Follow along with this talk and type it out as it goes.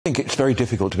I think it's very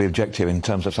difficult to be objective in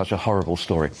terms of such a horrible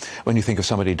story. When you think of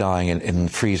somebody dying in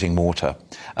freezing water,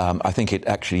 I think it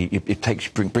actually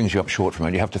brings you up short from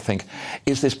it. You have to think,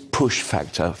 is this push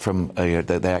factor from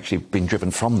they're actually being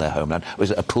driven from their homeland, or is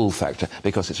it a pull factor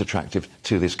because it's attractive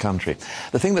to this country?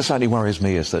 The thing that slightly worries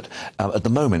me is that at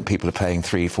the moment people are paying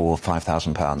 £3,000,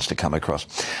 £4,000, £5,000 to come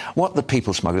across. What the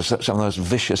people smugglers, some of those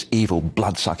vicious, evil,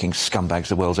 blood-sucking scumbags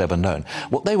the world's ever known,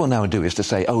 what they will now do is to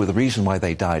say, oh, the reason why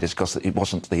they died is because it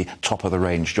wasn't the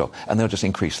top-of-the-range job, and they'll just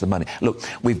increase the money. Look,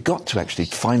 we've got to actually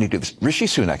finally do this. Rishi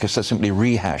Sunak has just simply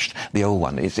rehashed the old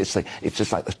one. It's just like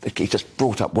he just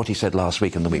brought up what he said last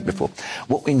week and the week before.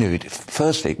 What we need,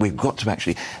 firstly, we've got to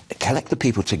actually collect the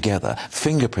people together,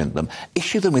 fingerprint them,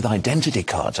 issue them with identity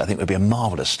cards. I think would be a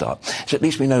marvellous start. So at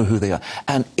least we know who they are.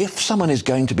 And if someone is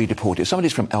going to be deported, if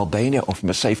somebody's from Albania or from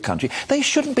a safe country, they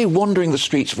shouldn't be wandering the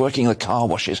streets, working in the car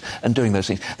washes and doing those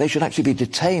things. They should actually be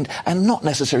detained, and not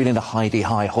necessarily in a high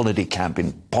holiday camp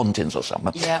in Pontins or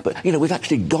somewhere. Yeah. But, you know, we've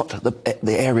actually got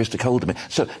the areas to hold them in.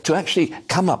 So to actually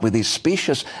come up with these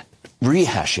specious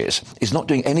rehashes is not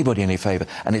doing anybody any favour,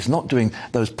 and it's not doing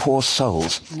those poor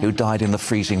souls who died in the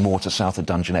freezing water south of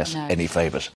Dungeness any favours.